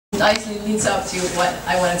nicely leads up to what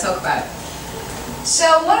I want to talk about.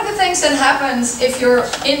 So one of the things that happens if you're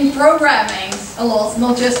in programming a lot,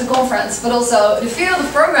 not just the conference, but also the field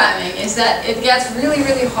of programming, is that it gets really,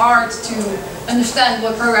 really hard to understand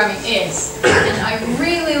what programming is. And I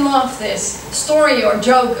really love this story or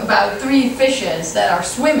joke about three fishes that are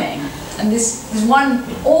swimming. And this one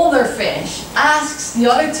older fish asks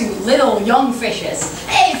the other two little young fishes,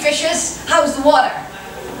 "Hey fishes, how's the water?"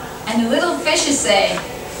 And the little fishes say,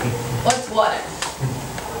 "What's water?"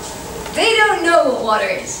 They don't know what water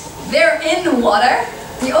is. They're in the water.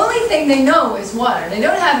 The only thing they know is water. They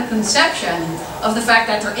don't have a conception of the fact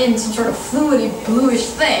that they're in some sort of fluidy, bluish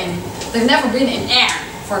thing. They've never been in air,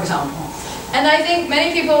 for example. And I think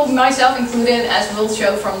many people, myself included, as we'll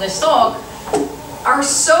show from this talk, are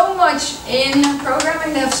so much in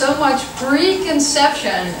programming, they have so much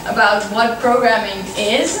preconception about what programming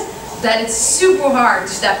is, that it's super hard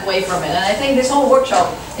to step away from it. And I think this whole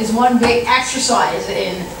workshop is one big exercise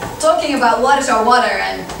in talking about what is our water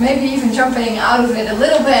and maybe even jumping out of it a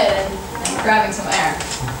little bit and grabbing some air.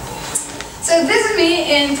 So this is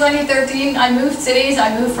me in 2013. I moved cities.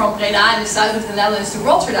 I moved from Breda in the south of the Netherlands to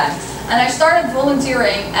Rotterdam. And I started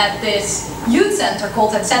volunteering at this youth center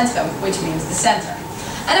called Het Centrum, which means the center.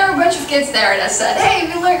 And there were a bunch of kids there that said, "Hey,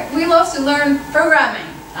 we love to learn programming."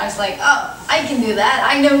 I was like, "Oh, I can do that.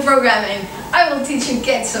 I know programming. I will teach you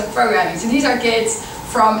kids some programming." So these are kids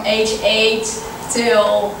from age 8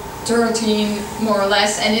 till 13, more or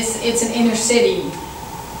less, and it's an inner city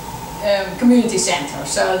community center.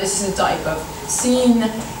 So this is a type of scene.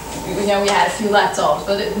 You know, we had a few laptops,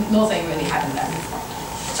 but nothing really happened there before.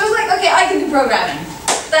 So I was like, okay, I can do programming.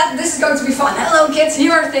 This is going to be fun. Hello kids,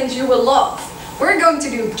 here are things you will love. We're going to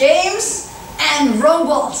do games and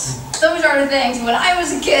robots. Those are the things. When I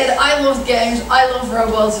was a kid, I loved games, I love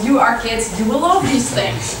robots. You are kids, you will love these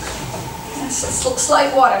things.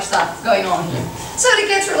 Slight water stuff going on here. So the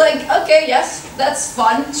kids were like, okay, yes, that's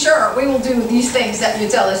fun. Sure, we will do these things that you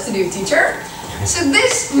tell us to do, teacher. So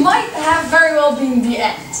this might have very well been the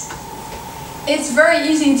end. It's very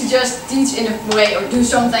easy to just teach in a way or do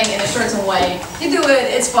something in a certain way. You do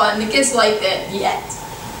it, it's fun, the kids liked it, the end.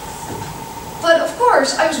 But of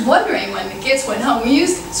course, I was wondering when the kids went home. We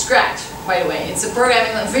used Scratch, by the way. It's a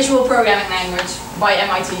visual programming language by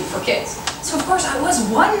MIT for kids. So of course, I was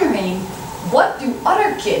wondering, what do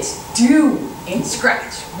other kids do in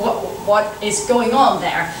Scratch? What is going on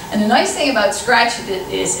there? And the nice thing about Scratch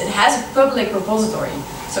is it has a public repository.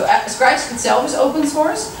 So Scratch itself is open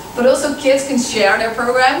source, but also kids can share their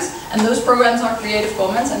programs, and those programs are Creative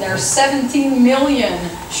Commons, and there are 17 million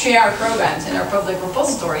shared programs in our public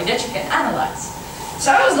repository that you can analyze.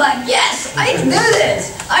 So I was like, yes, I can do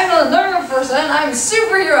this! I'm a learner person, I'm a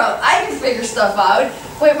superhero, I can figure stuff out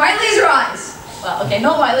with my laser eyes. Well, okay,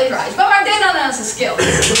 not my laser eyes, but my data analysis skills.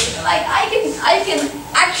 Like, I can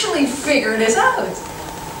actually figure this out.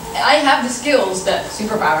 I have the skills, the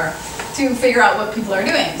superpower, to figure out what people are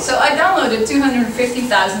doing. So I downloaded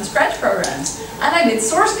 250,000 Scratch programs, and I did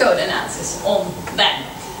source code analysis on them.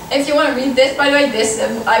 If you want to read this, by the way,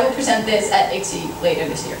 I will present this at ICSI later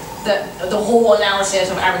this year. The whole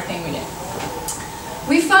analysis of everything we did.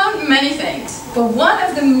 We found many things, but one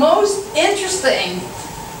of the most interesting,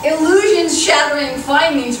 illusion-shattering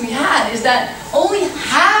findings we had is that only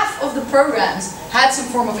half of the programs had some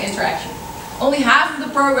form of interaction. Only half of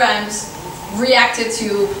the programs reacted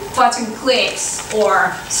to button clicks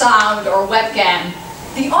or sound or webcam.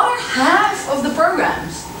 The other half of the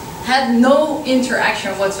programs had no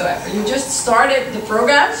interaction whatsoever. You just started the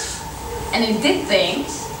program and it did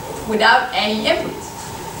things without any input.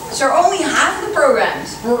 So only half of the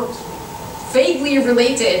programs were vaguely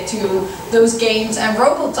related to those games and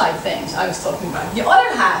robot type things I was talking about. The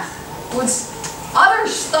other half was other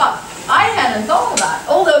stuff I hadn't thought about.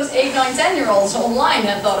 All those 8, 9, 10-year-olds online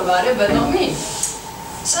had thought about it, but not me.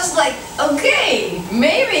 So it's like, okay,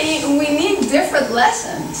 maybe we need different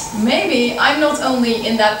lessons. Maybe I'm not only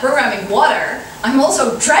in that programming water, I'm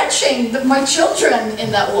also drenching my children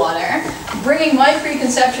in that water, bringing my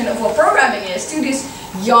preconception of what programming is to these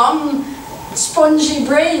young, spongy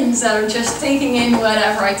brains that are just taking in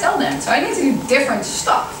whatever I tell them. So I need to do different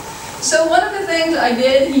stuff. So one of the things I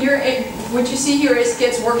did here, what you see here is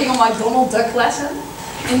kids working on my Donald Duck lesson.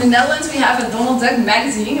 In the Netherlands we have a Donald Duck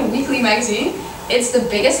magazine, a weekly magazine. It's the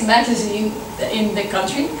biggest magazine in the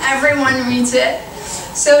country. Everyone reads it.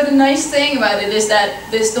 So the nice thing about it is that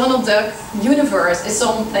this Donald Duck universe is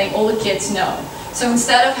something all the kids know. So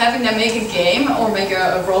instead of having them make a game or make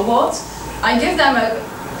a robot, I give them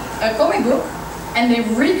a comic book and they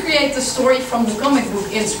recreate the story from the comic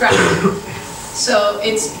book in Scratch. So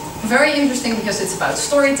it's very interesting because it's about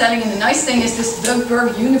storytelling, and the nice thing is this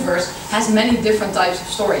Duckburg universe has many different types of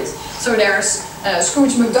stories. So there's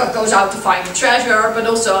Scrooge McDuck goes out to find the treasure, but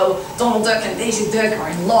also Donald Duck and Daisy Duck are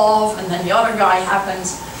in love, and then the other guy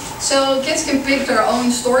happens. So kids can pick their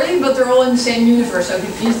own story, but they're all in the same universe, so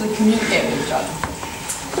they can easily communicate with each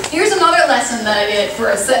other. Here's another lesson that I did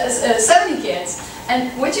for 70 kids,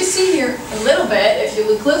 and what you see here a little bit, if you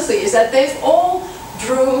look closely, is that they've all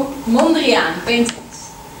drew Mondrian paintings.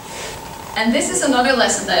 And this is another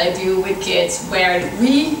lesson that I do with kids, where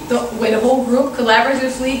we, with a whole group,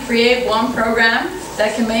 collaboratively create one program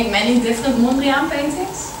that can make many different Mondrian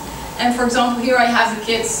paintings. And for example, here I have the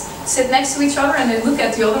kids sit next to each other and they look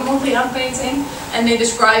at the other Mondrian painting and they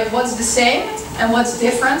describe what's the same and what's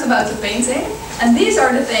different about the painting. And these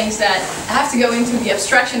are the things that have to go into the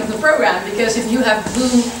abstraction of the program, because if you have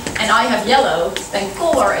blue and I have yellow, then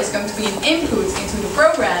color is going to be an input into the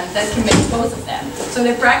program that can make both of them. So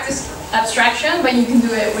they practice abstraction, but you can do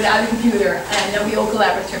it without a computer, and then we all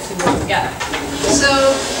collaboratively work together. So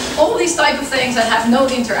all these type of things that have no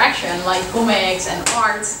interaction, like comics and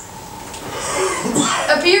art,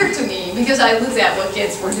 appeared to me because I looked at what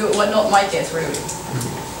kids were doing, what not my kids were doing.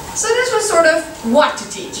 So this was sort of what to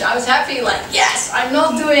teach. I was happy, like, yes, I'm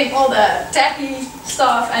not doing all the techy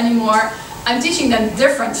stuff anymore. I'm teaching them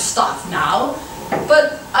different stuff now,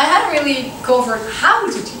 but I hadn't really covered how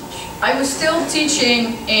to teach. I was still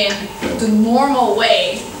teaching in the normal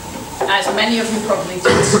way, as many of you probably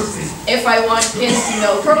teach. If I want kids to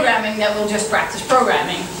know programming, then we'll just practice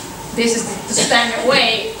programming. This is the standard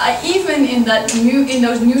way. Even in those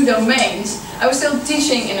new domains, I was still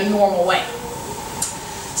teaching in a normal way.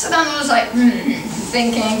 So then I was like,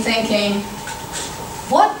 thinking,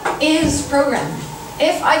 what is programming?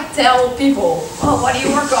 If I tell people, oh, what do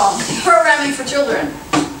you work on? Programming for children.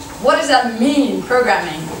 What does that mean,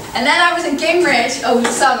 programming? And then I was in Cambridge over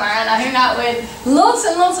the summer and I hung out with lots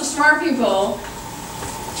and lots of smart people.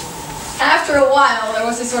 After a while, there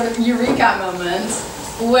was this sort of eureka moment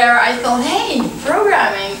where I thought, hey,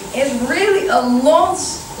 programming is really a lot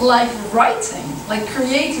like writing, like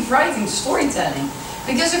creative writing, storytelling.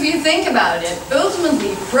 Because if you think about it,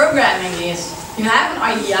 ultimately programming is, you have an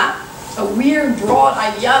idea, a weird broad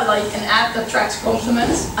idea, like an app that tracks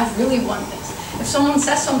compliments. I really want this. If someone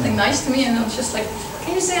says something nice to me and I'm just like,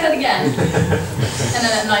 can you say that again? And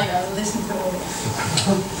then at night I listen to it all again.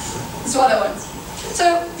 That's what I want.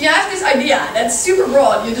 So you have this idea that's super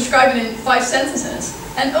broad, you describe it in 5 sentences,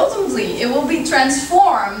 and ultimately it will be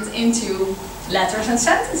transformed into letters and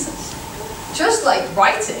sentences. Just like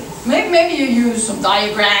writing. Maybe you use some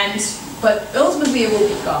diagrams, but ultimately it will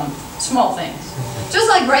become small things. Just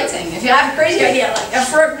like writing. If you have a crazy idea, like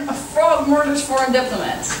a frog murders foreign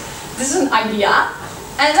diplomats. This is an idea,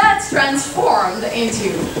 and that's transformed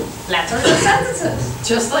into letters and sentences.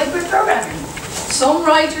 Just like with programming. Some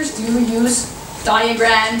writers do use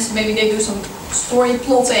diagrams, maybe they do some story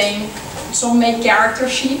plotting, some make character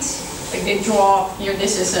sheets. Like they draw, here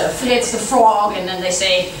this is Fritz the frog, and then they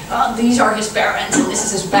say, oh, these are his parents, and this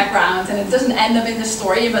is his background, and it doesn't end up in the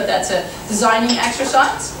story, but that's a designing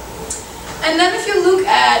exercise. And then if you look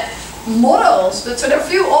at models, so there are a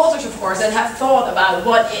few authors, of course, that have thought about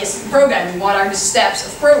what is programming, what are the steps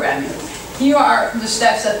of programming. Here are the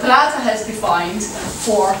steps that Prata has defined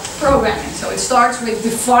for programming. So it starts with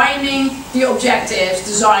defining the objectives,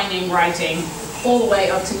 designing, writing, all the way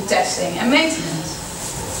up to testing and maintenance.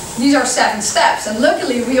 These are 7 steps, and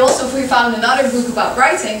luckily we found another book about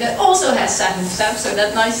writing that also has 7 steps, so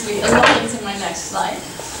that nicely aligns in my next slide.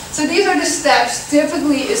 So these are the steps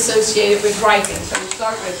typically associated with writing. So we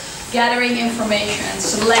start with gathering information,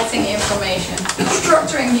 selecting information,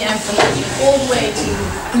 structuring the information, all the way to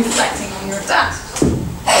reflecting on your tasks.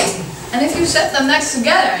 And if you set them next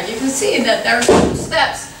together, you can see that there are some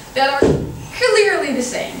steps that are clearly the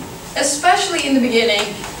same. Especially in the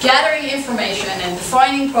beginning, gathering information and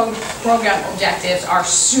defining program objectives are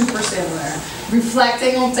super similar.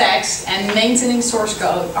 Reflecting on text and maintaining source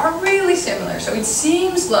code are really similar. So it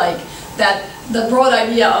seems like that the broad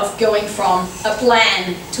idea of going from a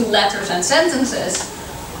plan to letters and sentences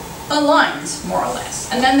aligns more or less.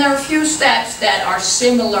 And then there are a few steps that are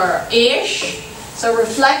similar-ish. So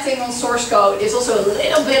reflecting on source code is also a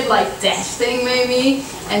little bit like testing maybe,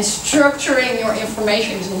 and structuring your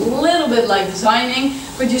information is a little bit like designing,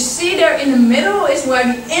 but you see there in the middle is where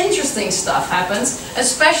the interesting stuff happens,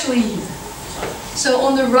 especially here. So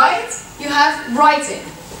on the right you have writing,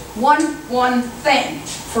 one thing.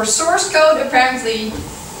 For source code apparently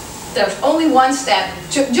there's only one step,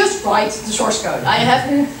 just write the source code. I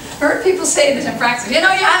have heard people say this in practice, you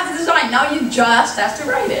have to design, now you just have to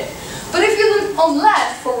write it. But if you look on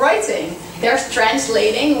left for writing, There's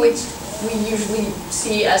translating, which we usually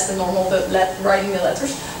see as the normal writing the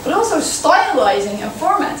letters, but also stylizing and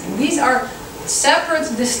formatting. These are separate,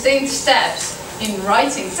 distinct steps in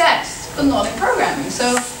writing text, but not in programming.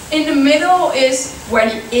 So in the middle is where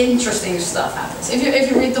the interesting stuff happens.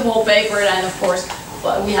 If you read the whole paper, then of course,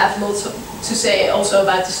 well, we have lots to say also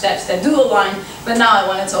about the steps that do align, but now I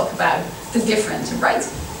want to talk about the difference in writing.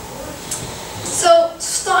 So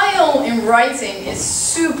style in writing is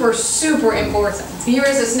super, super important. Here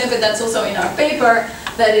is a snippet that's also in our paper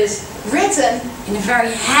that is written in a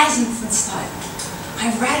very hesitant style.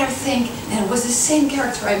 I'd rather think that it was the same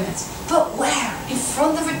character I met, but where? In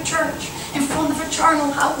front of a church, in front of a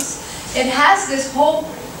charnel house. It has this whole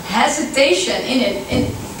hesitation in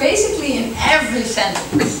it, basically in every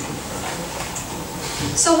sentence.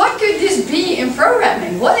 So what could this be in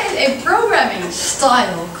programming? What is a programming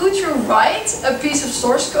style? Could you write a piece of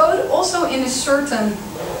source code also in a certain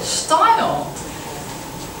style?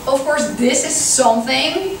 Of course, this is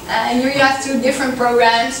something, and here you have two different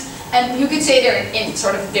programs, and you could say they're in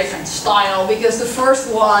sort of a different style, because the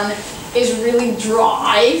first one is really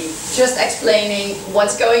dry, just explaining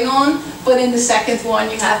what's going on, but in the second one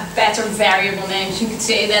you have better variable names. You could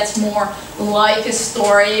say that's more like a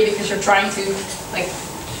story, because you're trying to like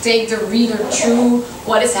take the reader through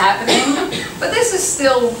what is happening. But this is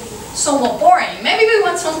still somewhat boring. Maybe we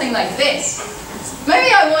want something like this.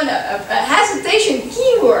 Maybe I want a hesitation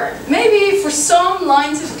keyword, maybe for some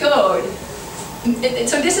lines of code.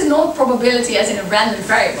 So this is not probability as in a random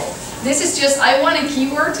variable. This is just, I want a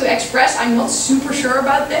keyword to express, I'm not super sure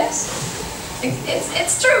about this.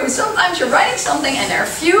 It's true, sometimes you're writing something and there are a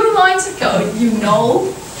few lines of code, you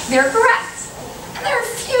know they're correct. And there are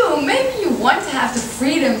a few, maybe you want to have the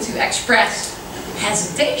freedom to express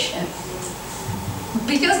hesitation.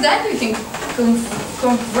 Because then you can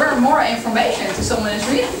convert more information to someone who's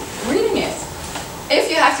reading it. If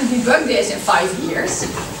you have to debug this in 5 years,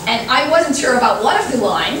 and I wasn't sure about one of the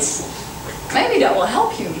lines, maybe that will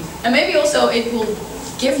help you. And maybe also it will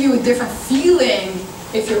give you a different feeling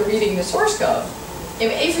if you're reading the source code.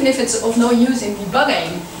 Even if it's of no use in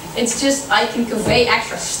debugging, it's just I can convey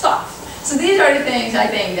extra stuff. So these are the things I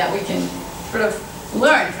think that we can sort of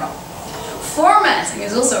learn from. Formatting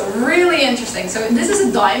is also really interesting. So this is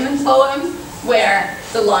a diamond poem where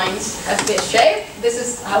the lines have this shape. This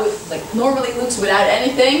is how it like normally looks without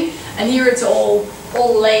anything, and here it's all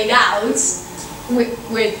laid out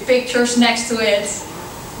with pictures next to it.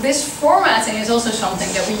 This formatting is also something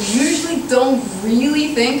that we usually don't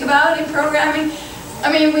really think about in programming.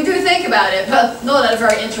 I mean, we do think about it, but not at a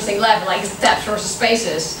very interesting level, like tabs versus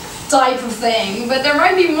spaces type of thing. But there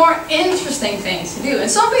might be more interesting things to do. And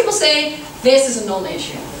some people say this is a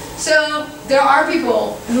non-issue. So there are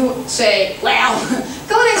people who say, well,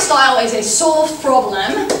 coding style is a solved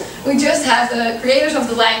problem. We just have the creators of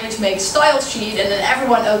the language make a style sheet and then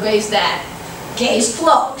everyone obeys that. Case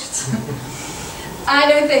closed. I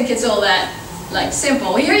don't think it's all that like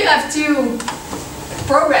simple. Here you have two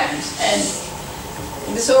programs, and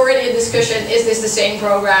this is already a discussion, is this the same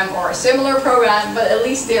program or a similar program, but at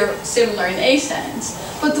least they're similar in a sense.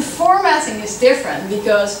 But the formatting is different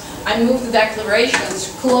because I move the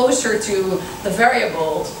declarations closer to the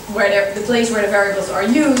variable, the place where the variables are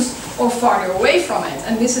used, or farther away from it.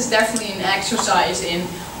 And this is definitely an exercise in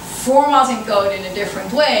formatting code in a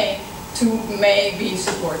different way to maybe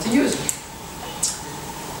support the user.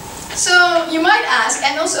 So you might ask,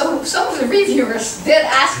 and also some of the reviewers did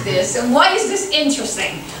ask this, and why is this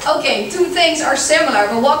interesting? Okay, two things are similar,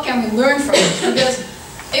 but what can we learn from it? Because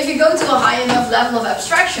if you go to a high enough level of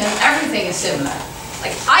abstraction, everything is similar.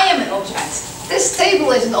 Like, I am an object. This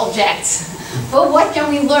table is an object. But what can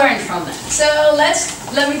we learn from it? So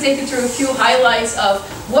let me take you through a few highlights of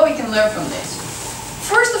what we can learn from this.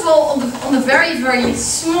 First of all, on the very, very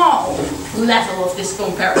small level of this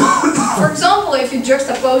comparison. For example, if you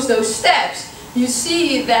juxtapose those steps, you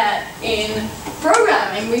see that in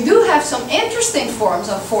programming we do have some interesting forms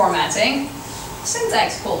of formatting.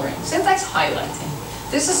 Syntax coloring, syntax highlighting.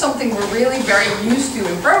 This is something we're really very used to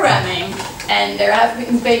in programming, and there have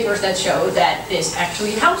been papers that show that this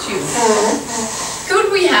actually helps you.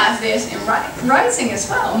 Could we have this in writing as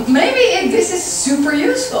well? Maybe this is super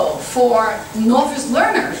useful for novice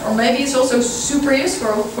learners, or maybe it's also super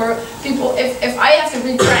useful for people. If I have to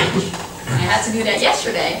read French, I had to do that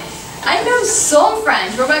yesterday. I know some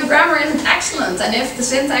French, but my grammar isn't excellent, and if the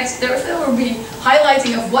syntax, there would be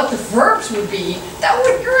highlighting of what the verbs would be, that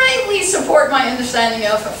would greatly support my understanding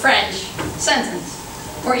of a French sentence.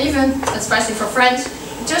 Or even, especially for French,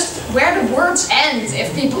 just where the words end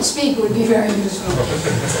if people speak would be very useful.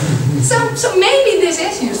 So maybe this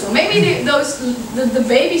is useful. Maybe the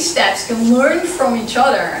baby steps can learn from each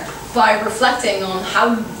other by reflecting on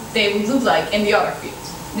how they would look like in the other field.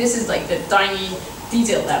 This is like the tiny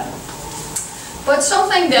detail level. But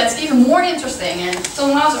something that's even more interesting, and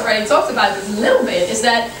someone else already talked about this a little bit, is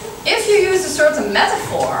that if you use a certain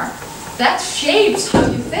metaphor, that shapes how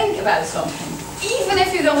you think about something. Even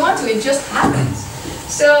if you don't want to, it just happens.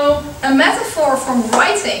 So a metaphor from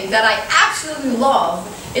writing that I absolutely love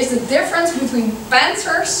is the difference between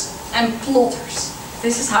pantsers and plotters.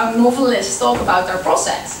 This is how novelists talk about their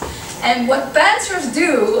process. And what pantsers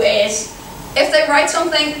do is, if they write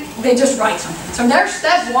something, they just write something. So their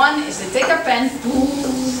step one is they take their pen,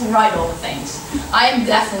 write all the things. I am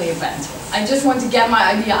definitely a pantser. I just want to get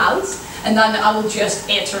my idea out, and then I will just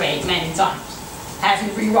iterate many times.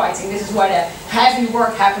 Heavy rewriting, this is where the heavy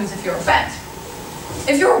work happens if you're a pantser.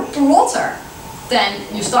 If you're a plotter, then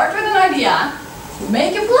you start with an idea, you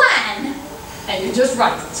make a plan, and you just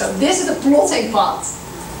write it. So this is the plotting part,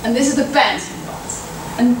 and this is the pantsing part.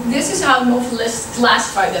 And this is how novelists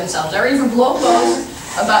classify themselves. There are even blog posts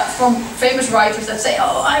from famous writers that say,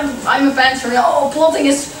 oh, I'm a pantser, oh, plotting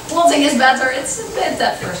is better. It's a bit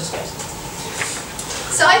that versus this.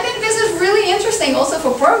 So I think this is really interesting also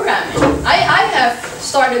for programming. I have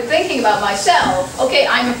started thinking about myself, okay,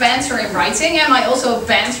 I'm a pantser in writing, am I also a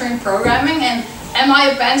pantser in programming, and am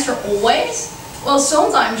I a pantser always? Well,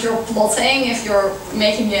 sometimes you're plotting if you're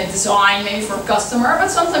making a design, maybe for a customer, but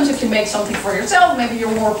sometimes if you make something for yourself, maybe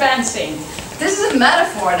you're more pantsing. This is a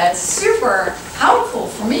metaphor that's super helpful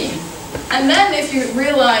for me. And then if you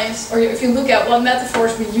realize, or if you look at what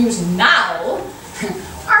metaphors we use now,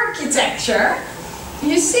 architecture,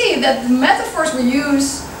 you see that the metaphors we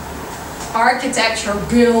use, architecture,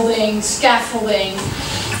 building, scaffolding,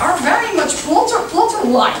 are very much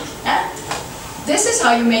plotter-like. This is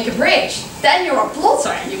how you make a bridge. Then you're a plotter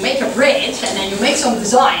and you make a bridge, and then you make some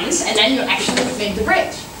designs, and then you actually make the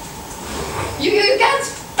bridge. You can't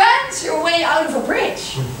pants your way out of a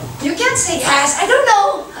bridge. You can't say, yes, I don't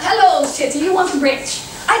know. Hello, city, you want a bridge.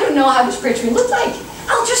 I don't know how this bridge will look like.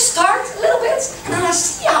 I'll just start a little bit, and then I'll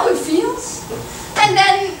see how it feels. And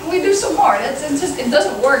then we do some more. It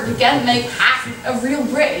doesn't work. You can't make half a real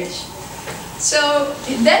bridge. So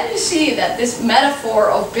then you see that this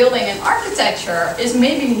metaphor of building and architecture is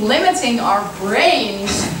maybe limiting our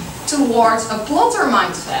brains towards a plotter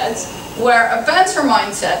mindset, where a pantser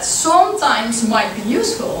mindset sometimes might be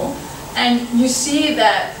useful. And you see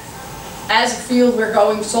that as a field we're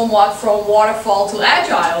going somewhat from waterfall to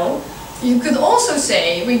agile. You could also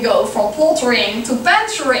say we go from plottering to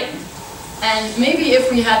pantsering. And maybe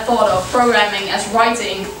if we had thought of programming as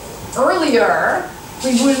writing earlier,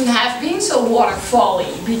 we wouldn't have been so waterfally,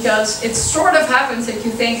 because it sort of happens if you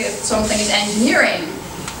think if something is engineering,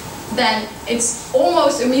 then it's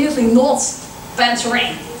almost immediately not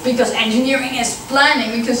pantsering, because engineering is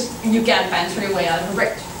planning, because you can't pantser your way out of a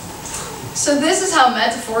bridge. So this is how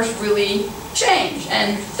metaphors really change,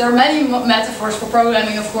 and there are many metaphors for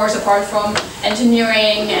programming, of course, apart from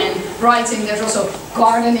engineering and writing. There's also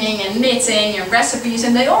gardening and knitting and recipes,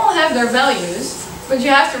 and they all have their values. But you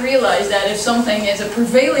have to realize that if something is a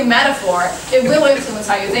prevailing metaphor, it will influence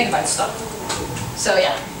how you think about stuff. So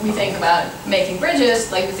yeah, we think about making bridges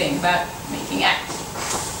like we think about making apps.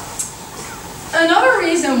 Another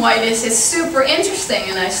reason why this is super interesting,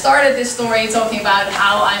 and I started this story talking about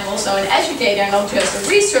how I'm also an educator, not just a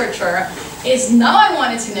researcher, is now I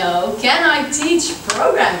wanted to know, can I teach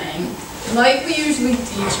programming like we usually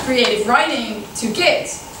teach creative writing to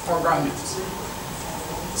kids or grown-ups?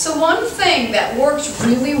 So one thing that works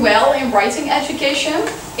really well in writing education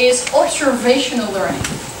is observational learning.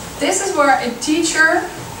 This is where a teacher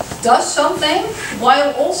does something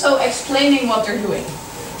while also explaining what they're doing.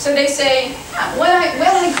 So they say, when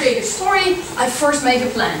I create a story, I first make a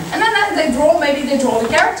plan. And then maybe they draw the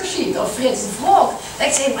character sheet of Frits the Frog. They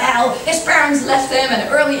say, well, his parents left him at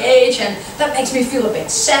an early age, and that makes me feel a bit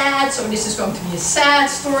sad, so this is going to be a sad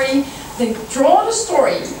story. They draw the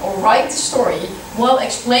story, or write the story, while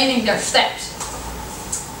explaining their steps.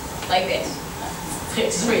 Like this.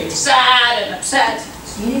 Frits is really sad and upset,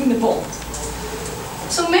 he's leaving the pond.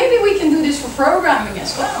 So maybe we can do this for programming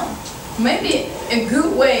as well. Maybe a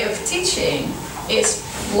good way of teaching is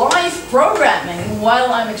live programming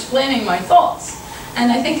while I'm explaining my thoughts.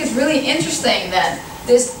 And I think it's really interesting that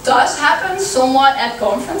this does happen somewhat at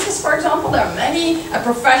conferences, for example. There are many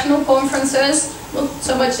professional conferences, not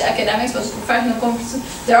so much academics, but professional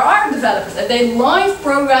conferences. There are developers that they live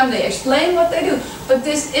program, they explain what they do. But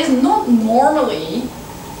this is not normally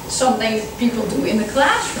something people do in the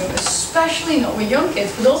classroom, especially not with young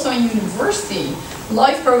kids, but also in university.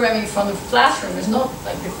 Live programming from the classroom is not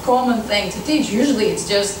like the common thing to teach. Usually it's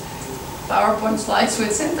just PowerPoint slides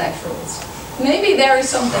with syntax rules. Maybe there is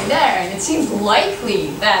something there, and it seems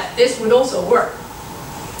likely that this would also work.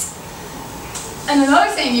 And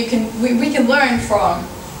another thing we can learn from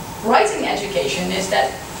writing education is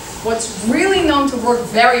that what's really known to work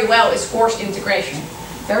very well is course integration.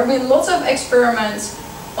 There have been lots of experiments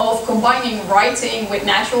of combining writing with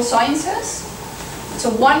natural sciences. So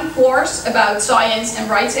one course about science and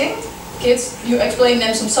writing, kids, you explain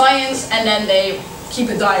them some science and then they keep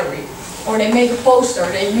a diary. Or they make a poster,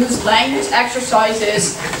 they use language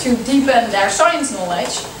exercises to deepen their science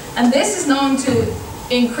knowledge. And this is known to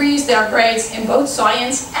increase their grades in both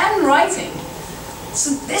science and writing.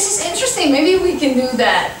 So this is interesting, maybe we can do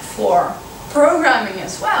that for programming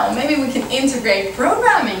as well. Maybe we can integrate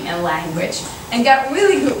programming and language and get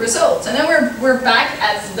really good results. And then we're back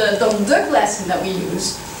at the Donald Duck lesson that we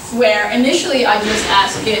use, where initially I just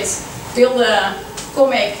asked kids, build a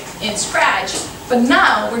comic in Scratch, but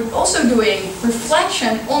now we're also doing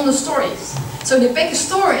reflection on the stories. So they pick a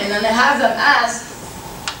story and then they have them ask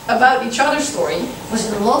about each other's story.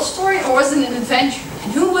 Was it a love story or was it an adventure?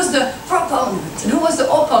 And who was the proponent and who was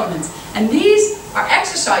the opponent? And these are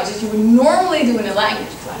exercises you would normally do in a language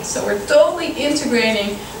class. So we're totally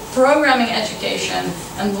integrating programming education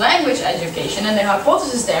and language education. And the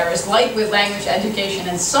hypothesis there is, like with language education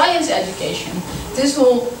and science education, this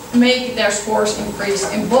will make their scores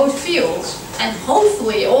increase in both fields. And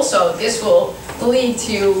hopefully also this will lead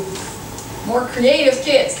to more creative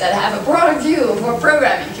kids that have a broader view of what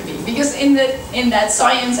programming can be. Because in that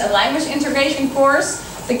science and language integration course,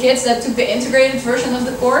 the kids that took the integrated version of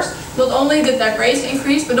the course, not only did their grades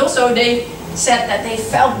increase, but also they said that they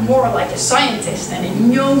felt more like a scientist and they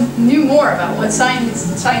knew more about what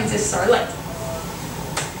scientists are like.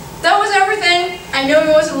 That was everything. I know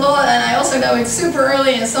it was a lot, and I also know it's super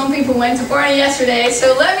early and some people went to party yesterday,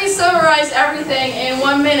 so let me summarize everything in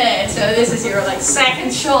 1 minute. So this is your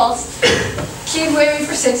second shot. Keep with me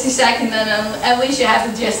for 60 seconds and at least you have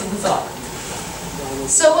the gist of the talk.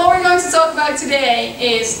 So what we're going to talk about today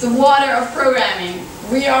is the water of programming.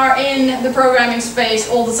 We are in the programming space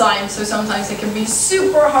all the time, so sometimes it can be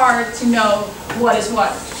super hard to know what is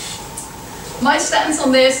what. My stance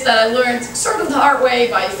on this, that I learned sort of the hard way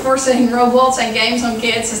by forcing robots and games on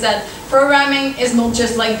kids, is that programming is not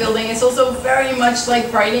just like building, it's also very much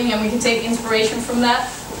like writing, and we can take inspiration from that.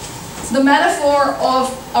 The metaphor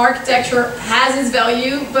of architecture has its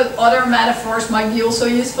value, but other metaphors might be also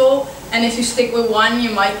useful, and if you stick with one,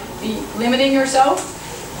 you might be limiting yourself.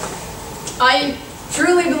 I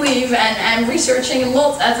truly believe, and am researching a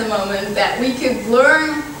lot at the moment, that we could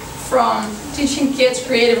learn from teaching kids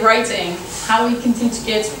creative writing how we can teach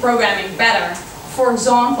kids programming better. For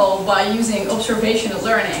example, by using observational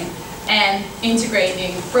learning and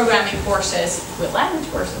integrating programming courses with language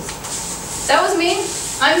courses. That was me.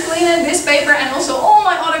 I'm Felienne. This paper and also all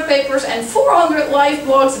my other papers and 400 live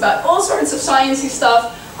blogs about all sorts of sciencey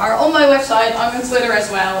stuff are on my website. I'm on Twitter as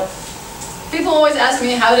well. People always ask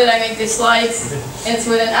me, how did I make these slides? It's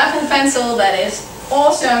with an Apple Pencil that is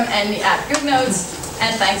awesome, and the app GoodNotes,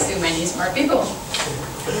 and thanks to many smart people.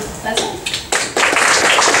 That's it.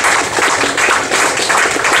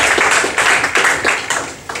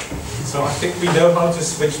 So I think we know how to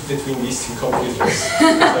switch between these two computers. So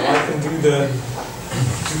I can do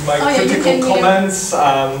my critical comments,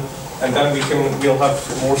 and then we'll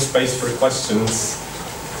have more space for questions.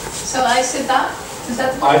 So I sit down? Is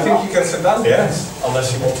that the I think you can sit down, yes.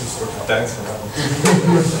 Unless you want to sort of dance around.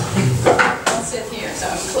 I'll sit here, so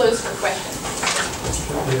I'm closed for questions.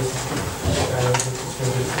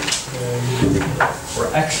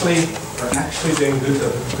 We're actually doing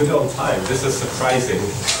good on time. This is surprising.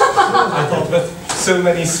 I thought that so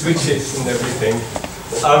many switches and everything.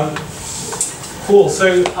 Cool.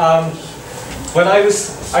 So when I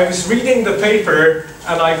was reading the paper,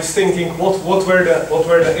 and I was thinking, what were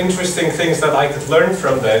the interesting things that I could learn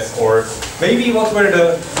from this, or maybe what were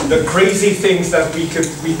the crazy things that we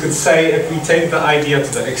could say if we take the idea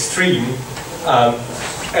to the extreme.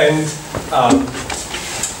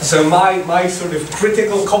 So my sort of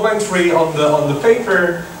critical commentary on the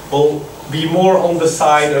paper will be more on the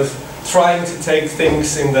side of trying to take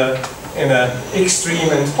things in an extreme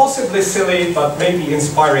and possibly silly but maybe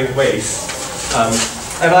inspiring ways.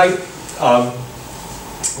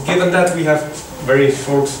 Given that we have very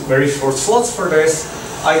short slots for this,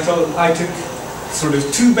 I took sort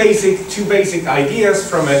of two basic ideas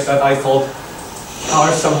from it that I thought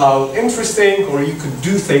are somehow interesting, or you could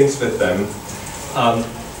do things with them.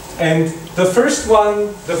 And the first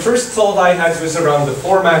thought I had was around the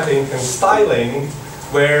formatting and styling,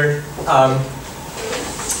 where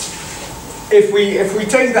if we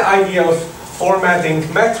take the idea of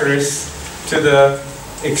formatting matters to the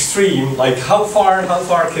extreme, like how far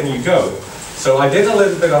can you go? So I did a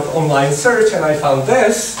little bit of online search and I found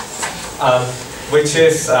this, which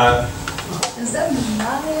is that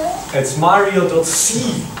Mario? It's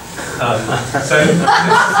Mario.c. So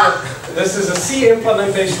this is a C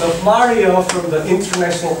implementation of Mario from the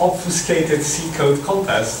International Obfuscated C Code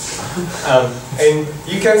Contest, and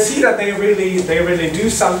you can see that they really do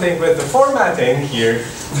something with the formatting here.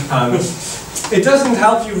 It doesn't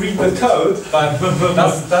help you read the code, but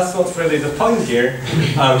that's not really the point here.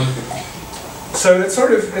 So it's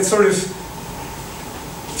sort of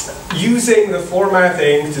using the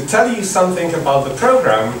formatting to tell you something about the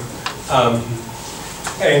program,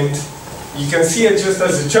 and you can see it just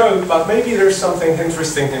as a joke, but maybe there's something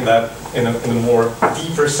interesting in that in a more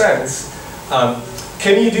deeper sense.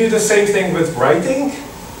 Can you do the same thing with writing?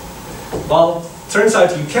 Well, turns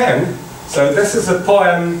out you can. So this is a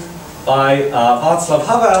poem by Václav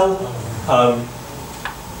Havel,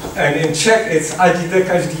 and in Czech it's ať jde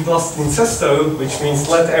každý vlastní cestou, which means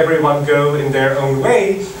let everyone go in their own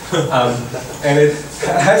way. And it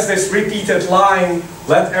has this repeated line,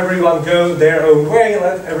 let everyone go their own way,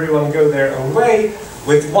 let everyone go their own way,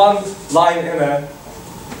 with one line in a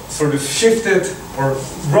sort of shifted or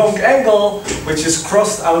wrong angle, which is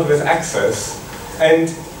crossed out with X's. And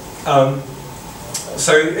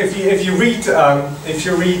so if you read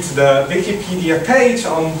the Wikipedia page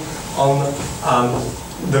on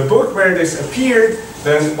the book where this appeared,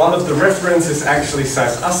 then one of the references actually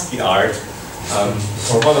says ASCII art,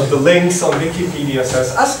 or one of the links on Wikipedia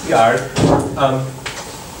says ASCII art.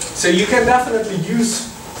 So you can definitely use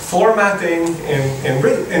formatting in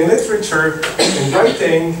literature, in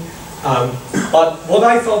writing, but what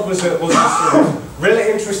I thought was a sort of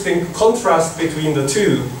really interesting contrast between the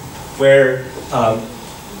two, where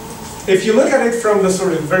if you look at it from the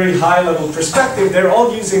sort of very high level perspective, they're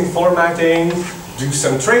all using formatting, do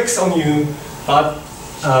some tricks on you, but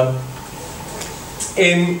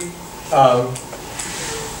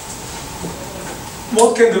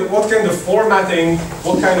what kind of formatting,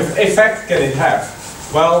 what kind of effect can it have?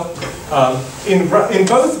 Well, in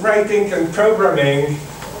both writing and programming,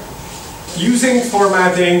 using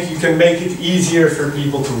formatting, you can make it easier for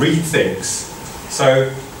people to read things.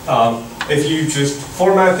 So if you just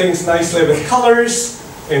format things nicely with colors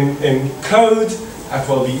in code, that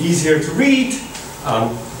will be easier to read.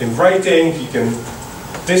 In writing, you can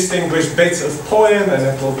distinguish bits of poem and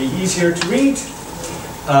it will be easier to read.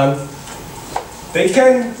 They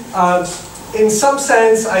can, in some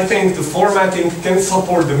sense, I think the formatting can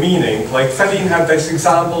support the meaning. Like Felienne had this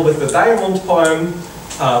example with the Diamond poem,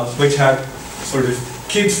 which had sort of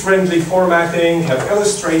kid-friendly formatting, had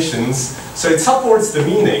illustrations, so it supports the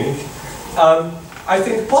meaning. I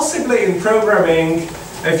think possibly in programming,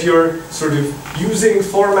 if you're sort of using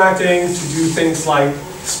formatting to do things like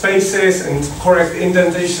spaces and correct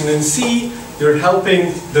indentation in C, you're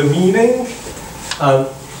helping the meaning.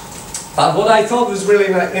 But what I thought was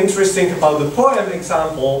really interesting about the poem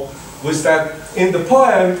example was that in the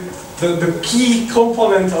poem, the key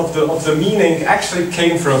component of the meaning actually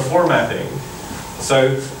came from formatting.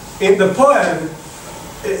 So in the poem,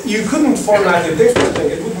 you couldn't format it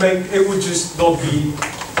differently. It would just not be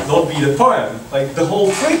the poem. Like the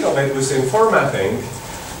whole trick of it was in formatting.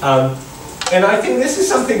 And I think this is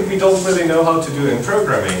something we don't really know how to do in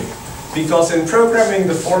programming, because in programming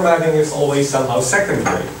the formatting is always somehow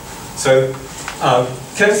secondary. So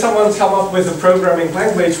can someone come up with a programming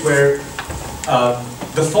language where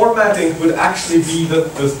the formatting would actually be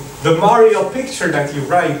the Mario picture that you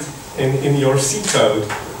write in your C code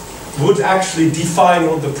would actually define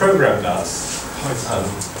what the program does?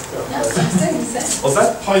 What's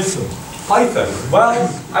that? Python. Python. Well,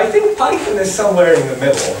 I think Python is somewhere in the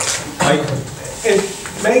middle. Like, it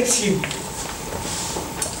makes you...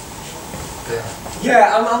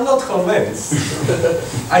 Yeah, I'm not convinced.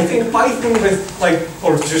 I think Python with, like,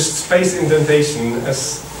 or just space indentation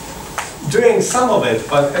is doing some of it,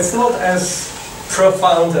 but it's not as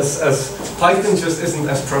profound as Python just isn't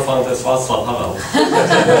as profound as Václav Havel.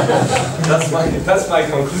 That's my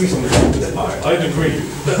conclusion from this part. I'd agree.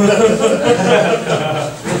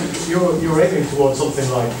 You're aiming towards something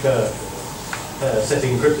like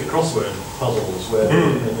setting cryptic crossword puzzles, where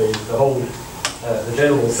the whole the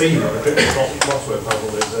general theme of a cryptic crossword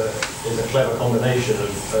puzzle is a clever combination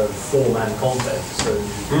of form and context. So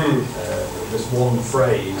this one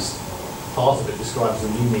phrase part of it describes the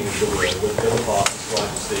meaning of the word, but the other part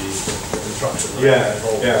describes the construction. Yeah.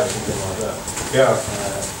 Something like that. Yeah.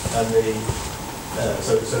 And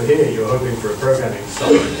so here you're hoping for a programming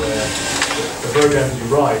style where the programs you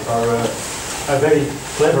write are a very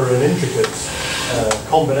clever and intricate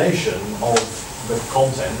combination of the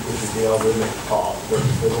content, which is the algorithmic part,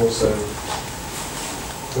 but also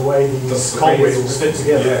the way these cogwheels fit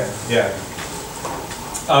together. Yeah.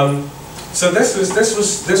 So this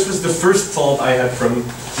was the first thought I had from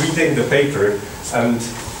reading the paper, and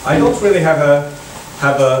I don't really have a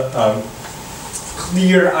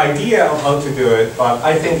clear idea of how to do it, but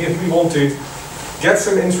I think if we want to get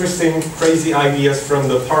some interesting, crazy ideas from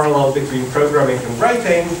the parallel between programming and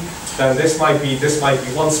writing, then this might be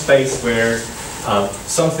one space where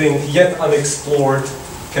something yet unexplored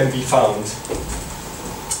can be found.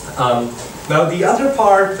 Now the other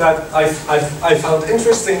part that I found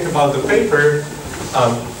interesting about the paper,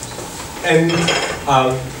 and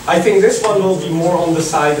I think this one will be more on the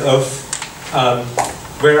side of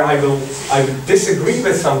where I would disagree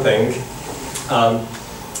with something,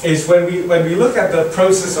 is when we look at the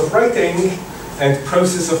process of writing and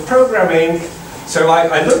process of programming. So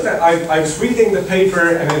I was reading the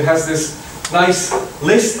paper, and it has this nice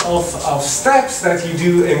list of steps that you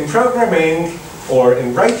do in programming or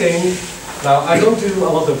in writing. Now I don't do a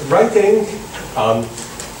lot of writing,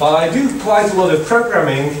 but I do quite a lot of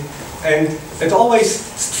programming, and it always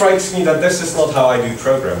strikes me that this is not how I do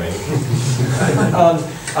programming.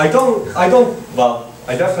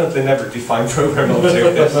 I definitely never define program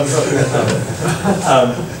objectives.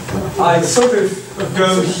 I sort of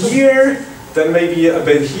go here, then maybe a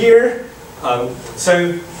bit here.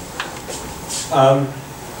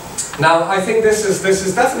 Now I think this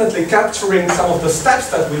is definitely capturing some of the steps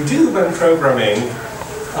that we do when programming,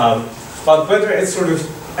 but whether it's sort of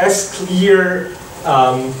as clear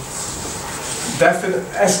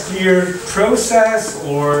process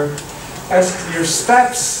or as clear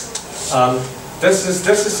steps, this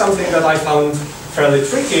is something that I found fairly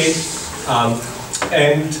tricky,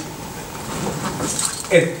 and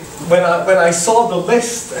when I saw the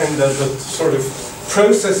list and the sort of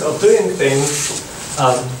process of doing things,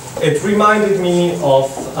 it reminded me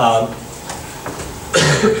of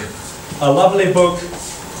a lovely book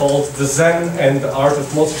called The Zen and the Art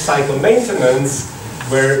of Motorcycle Maintenance,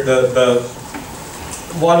 where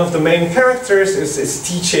one of the main characters is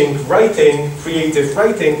teaching writing, creative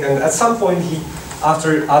writing, and at some point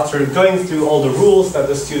after going through all the rules that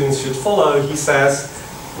the students should follow, he says,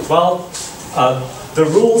 well, the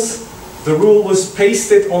rule was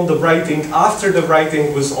pasted on the writing after the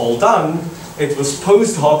writing was all done. It was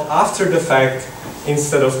post hoc after the fact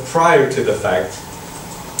instead of prior to the fact.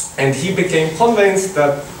 And he became convinced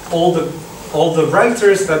that all the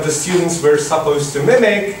writers that the students were supposed to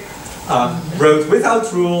mimic wrote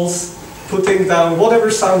without rules, putting down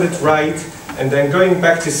whatever sounded right, and then going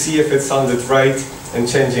back to see if it sounded right and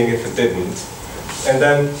changing if it didn't. And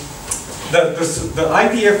then the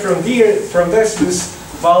idea from this was,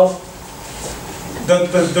 well,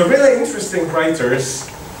 the really interesting writers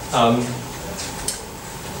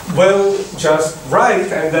will just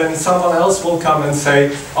write, and then someone else will come and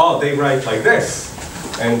say, oh, they write like this,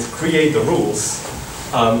 and create the rules.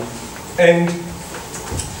 And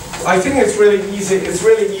I think it's really easy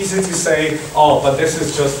to say, oh, but this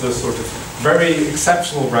is just the sort of very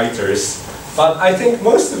exceptional writers. But I think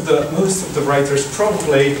most of the writers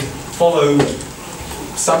probably follow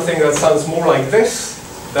something that sounds more like this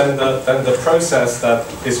than the process that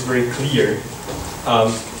is very clear.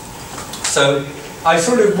 So I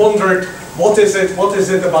sort of wondered, what is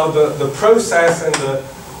it about the process and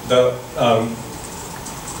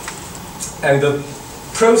the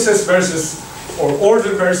process versus, or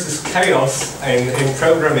order versus chaos in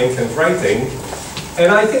programming and writing.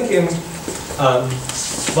 And I think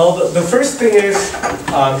the first thing is,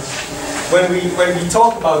 when we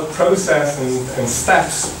talk about process and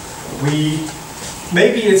steps,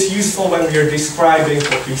 maybe it's useful when we are describing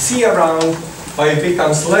what we see around, but it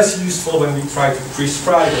becomes less useful when we try to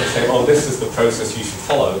prescribe and say, oh, this is the process you should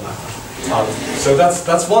follow. So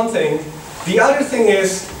that's one thing. The other thing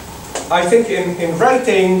is, I think in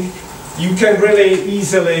writing, you can really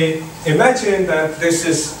easily imagine that this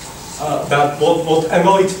is that what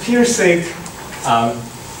annoyed Pirsig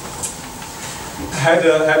had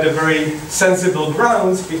a very sensible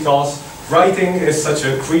ground, because writing is such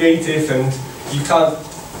a creative, and you can't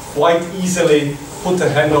quite easily put a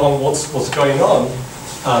hand on what's going on.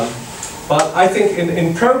 But I think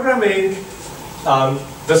in programming,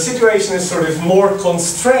 the situation is sort of more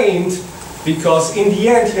constrained, because in the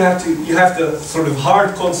end you have the sort of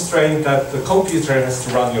hard constraint that the computer has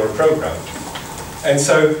to run your program. And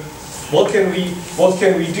so what can we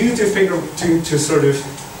do to sort of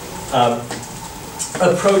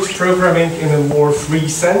approach programming in a more free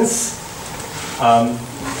sense?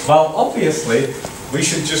 Well, obviously, we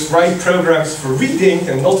should just write programs for reading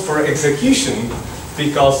and not for execution,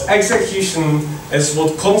 because execution is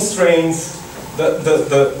what constrains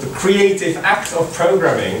the creative act of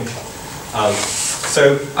programming.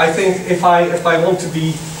 So I think if I want to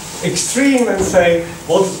be extreme and say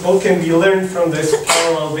what can we learn from this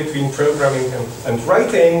parallel between programming and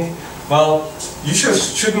writing, well, you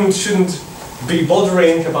shouldn't be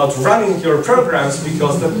bothering about running your programs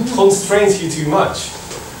because that constrains you too much.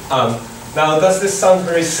 Now, does this sound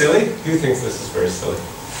very silly? Who thinks this is very silly?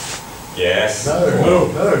 Yes. No.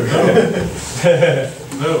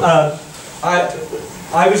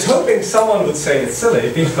 I was hoping someone would say it's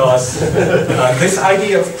silly because this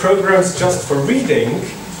idea of programs just for reading,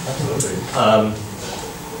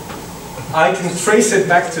 I can trace it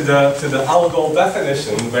back to the Algol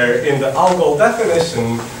definition, where in the Algol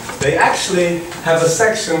definition they actually have a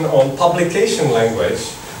section on publication language.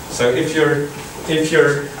 So if you're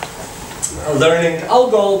learning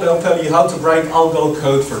Algol, they'll tell you how to write Algol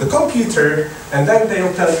code for the computer, and then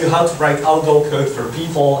they'll tell you how to write Algol code for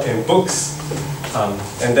people in books.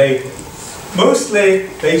 And they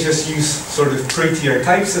just use sort of prettier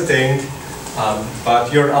typesetting,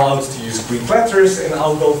 but you're allowed to use Greek letters in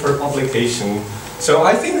Algol for publication. So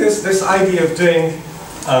I think this idea of doing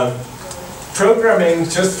programming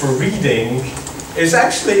just for reading has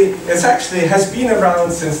been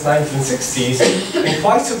around since 1960s, and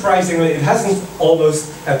quite surprisingly, it hasn't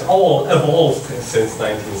almost at all evolved since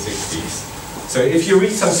 1960s. So if you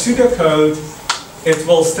read some pseudocode, it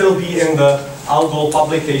will still be in the Algol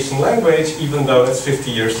publication language, even though it's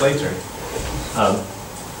 50 years later.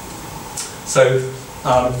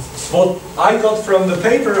 What I got from the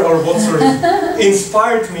paper, or what sort of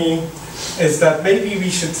inspired me, is that maybe we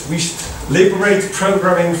should liberate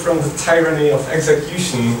programming from the tyranny of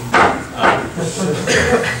execution.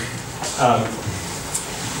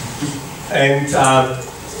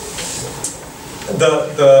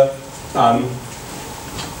 The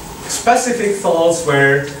specific thoughts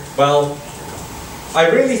were, well, I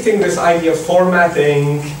really think this idea of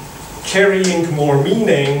formatting, carrying more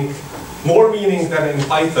meaning than in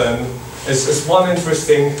Python, is one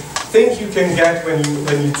interesting thing you can get when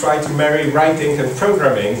you try to marry writing and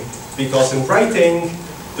programming, because in writing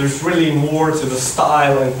there's really more to the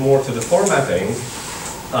style and more to the formatting.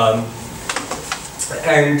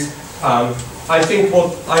 I think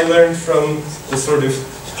what I learned from the sort of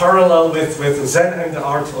parallel with Zen and the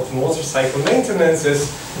art of motorcycle maintenance is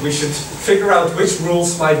we should figure out which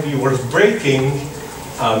rules might be worth breaking.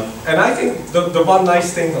 And I think the one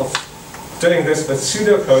nice thing of doing this with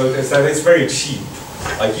pseudocode is that it's very cheap.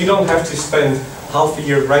 Like, you don't have to spend half a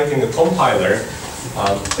year writing a compiler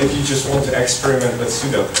if you just want to experiment with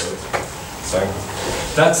pseudocode. So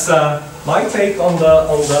that's my take on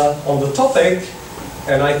the topic.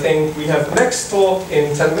 And I think we have next talk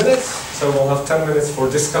in 10 minutes, so we'll have 10 minutes for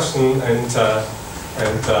discussion and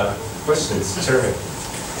questions. Chairman,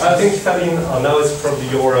 I think Felienne, now it's probably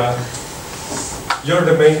you're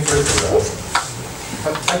the main person.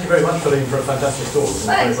 Thank you very much, Felienne, for a fantastic talk and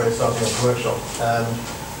a great way of starting off the workshop.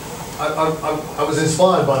 I was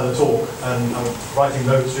inspired by the talk and writing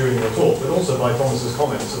notes during the talk, but also by Thomas's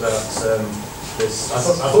comments about this. I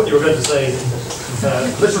thought you were going to say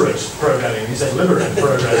literate programming. You said literate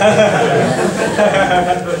programming.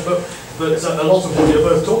 but a lot of what you're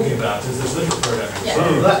both talking about is this literate programming. Yeah.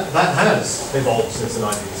 So that has evolved since the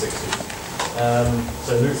 1960s.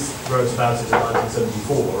 So Luth wrote about it in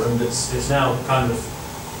 1974, and it's now kind of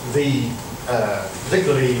the,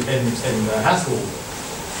 particularly in the Haskell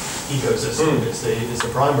ecosystem, it's the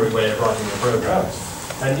primary way of writing a program.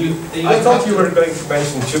 And I thought you were going to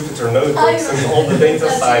mention Jupyter Notebooks and all the data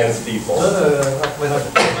science people. No,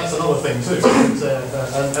 that's another thing too.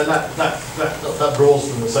 And that draws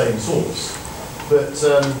from the same source. But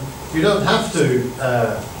you don't have to.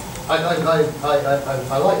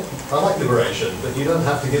 I like liberation, but you don't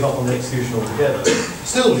have to give up on the execution altogether.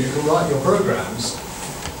 Still, you can write your programs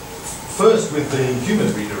first with the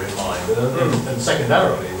human reader in mind, and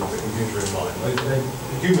secondarily with the computer in mind.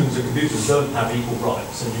 Humans and computers don't have equal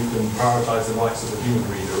rights, and you can prioritize the rights of the human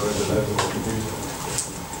reader over those of the computer.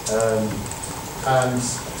 And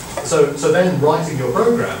so then writing your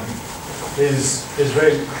program is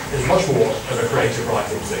much more of a creative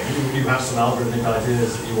writing thing. You have some algorithmic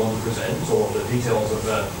ideas that you want to present, or the details of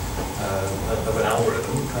an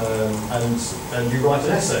algorithm, and you write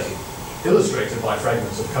an essay. illustrated by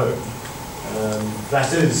fragments of code.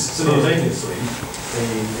 That is simultaneously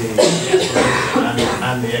the explanation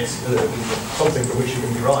and the something from which you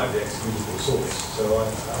can derive the executable source. So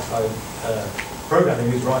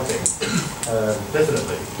programming is writing,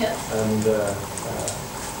 definitely. Yeah. And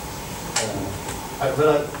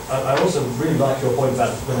but I also really like your point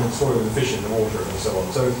about the story of the fish in the water and so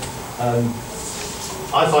on. So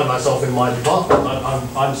I find myself in my department.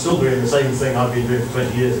 I'm still doing the same thing I've been doing for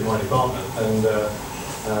 20 years in my department, and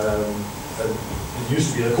it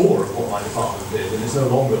used to be the core of what my department did, and it's no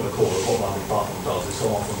longer the core of what my department does. It's so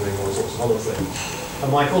often doing all sorts of other things.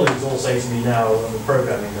 And my colleagues all say to me now, the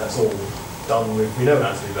programming, that's all done. We know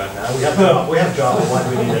how to do that now. We have Java. Why do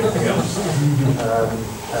we need anything else?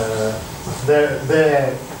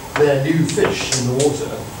 They're new fish in the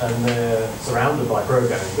water, and they're surrounded by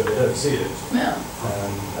programming, but they don't see it. Yeah.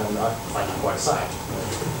 And I find that quite sad.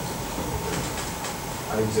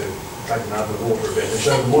 I need to drag them out of the water a bit and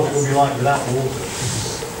show them what it would be like without the water.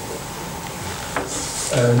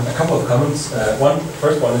 A couple of comments.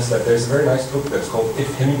 First one is that there's a very nice book that's called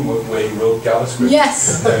If Hemingway Wrote JavaScript,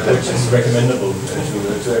 Yes. Which is recommendable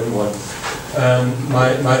to everyone.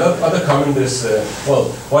 My other comment is,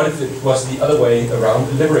 well, what if it was the other way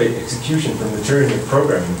around, liberate execution from the tyranny of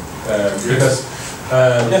programming? Because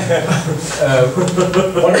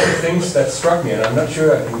one of the things that struck me, and I'm not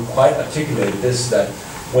sure I can quite articulate this, that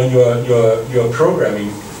when you're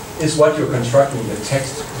programming, is what you're constructing the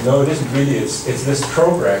text. No, it isn't really. It's this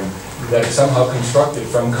program that is somehow constructed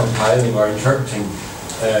from compiling or interpreting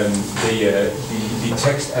the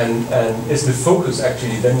text, and is the focus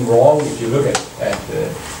actually then wrong if you look at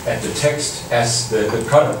the text as the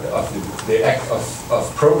product of the act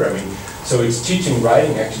of programming? So it's teaching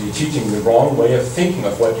writing, actually teaching the wrong way of thinking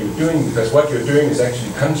of what you're doing, because what you're doing is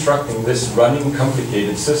actually constructing this running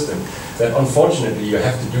complicated system that unfortunately you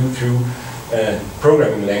have to do through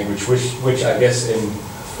programming language, which I guess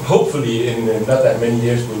hopefully in not that many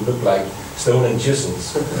years will look like stone and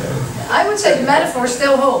chisels. I would say the metaphor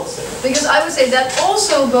still holds, because I would say that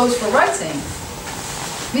also goes for writing.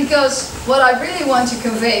 Because what I really want to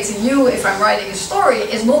convey to you if I'm writing a story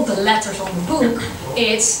is not the letters on the book,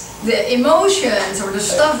 it's the emotions or the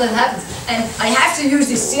stuff that happens. And I have to use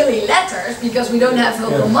these silly letters because we don't have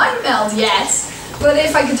a mind meld yet. But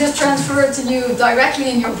if I could just transfer it to you directly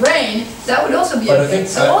in your brain, that would also be okay.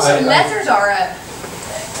 So also letters are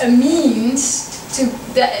a means to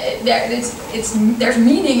there's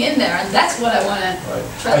meaning in there, and that's what I want to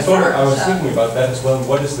transfer. I was thinking about that as well.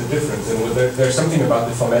 What is the difference? And there's something about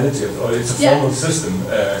the formality of, or it's a formal system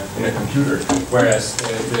in a computer, whereas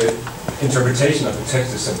the interpretation of the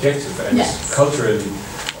text is subjective and it's culturally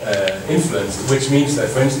influenced, which means that,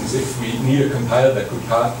 for instance, if we need a compiler that could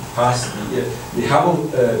pass the Hubble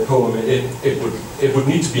poem, it would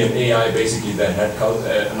need to be an AI basically that had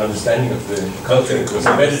an understanding of the culture it was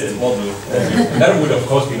embedded in. And that would of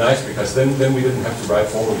course be nice, because then we didn't have to write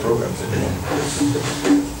formal programs anymore.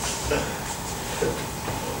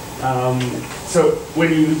 So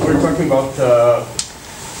when you were talking about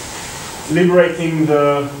liberating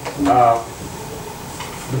the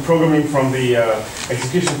programming from the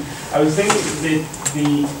execution, I was thinking that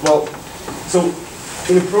so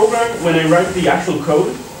in a program, when I write the actual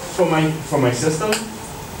code for my system,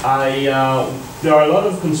 there are a lot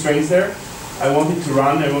of constraints there. I want it to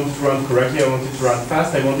run correctly, I want it to run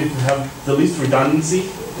fast, I want it to have the least redundancy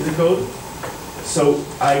in the code. So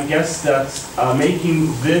I guess that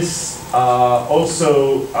making this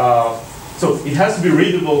also, so it has to be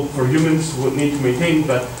readable for humans who need to maintain,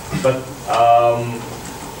 but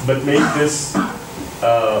make this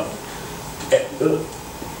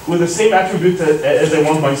with the same attribute as I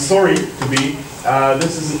want my story to be.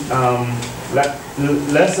 This is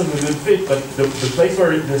less of a good fit, but the place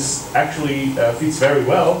where this actually fits very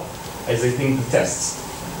well is, I think, the tests.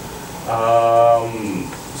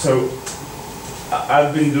 So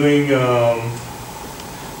I've been doing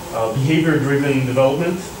behavior-driven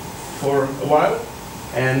development for a while,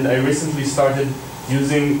 and I recently started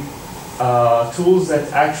using tools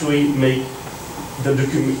that actually make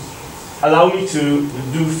allow me to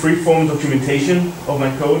do free-form documentation of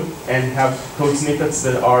my code and have code snippets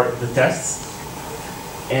that are the tests.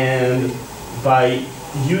 And by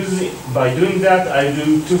doing that, I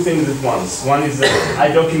do two things at once. One is that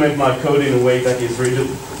I document my code in a way that is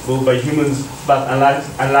readable by humans, but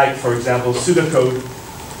unlike, for example, pseudocode,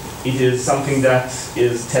 it is something that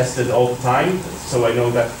is tested all the time, so I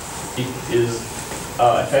know that it is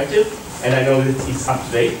effective, and I know that it's up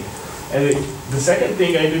to date. And the second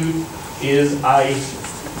thing I do is I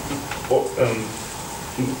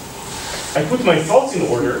put my thoughts in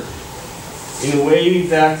order in a way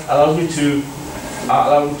that allows me to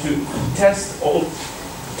test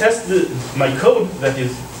my code that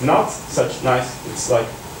is not such nice. It's like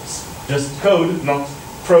just code, not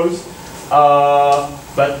prose.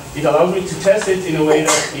 But it allows me to test it in a way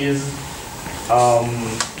that is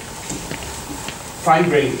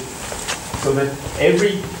fine-grained, so that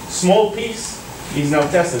every small piece is now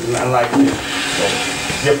tested, and unlike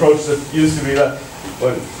the approach that used to be that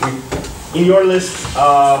in your list,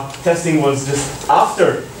 testing was just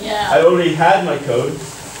after I already had my code.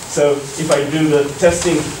 So if I do the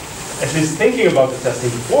testing, at least thinking about the testing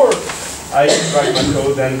before I write my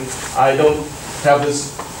code, then I don't have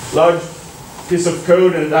this large piece of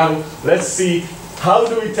code and now let's see, how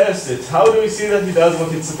do we test it? How do we see that it does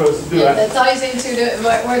what it's supposed to do? Yeah, that ties into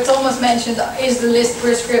where Thomas mentioned, is the list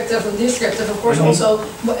prescriptive or descriptive? Of course, also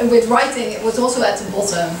with writing, it was also at the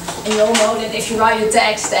bottom. And you all know that if you write a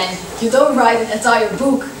text, then you don't write an entire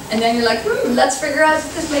book, and then you're like, let's figure out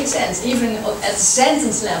if this makes sense. Even at the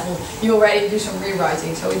sentence level, you already do some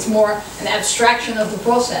rewriting. So it's more an abstraction of the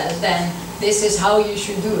process than this is how you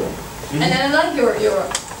should do it. And then I like your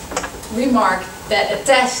remark that a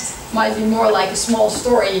test might be more like a small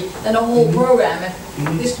story than a whole program.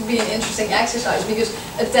 This could be an interesting exercise, because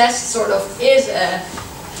a test sort of is a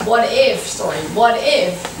what-if story. What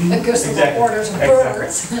if a customer orders a burger?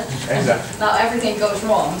 Now everything goes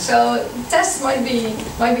wrong. So tests might be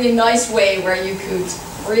a nice way where you could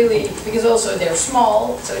really, because also they're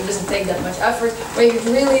small, so it doesn't take that much effort, where you could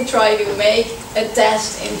really try to make a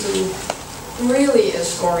test into really a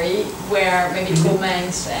story where maybe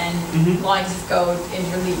comments and lines of code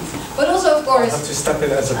interleave. But also, of course, I have to step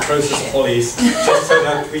in as a process police just so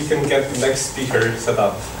that we can get the next speaker set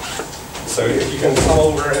up. So if you can come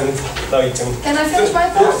over and now you can. Can I finish my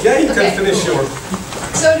thought? Yeah, you can finish your.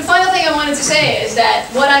 So the final thing I wanted to say is that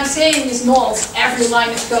what I'm saying is not every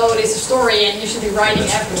line of code is a story and you should be writing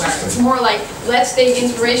everywhere. It's more like, let's take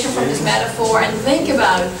inspiration from this metaphor and think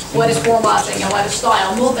about what is formatting and what is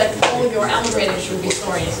style, not that all your algorithms should be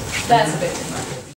stories. That's a bit different.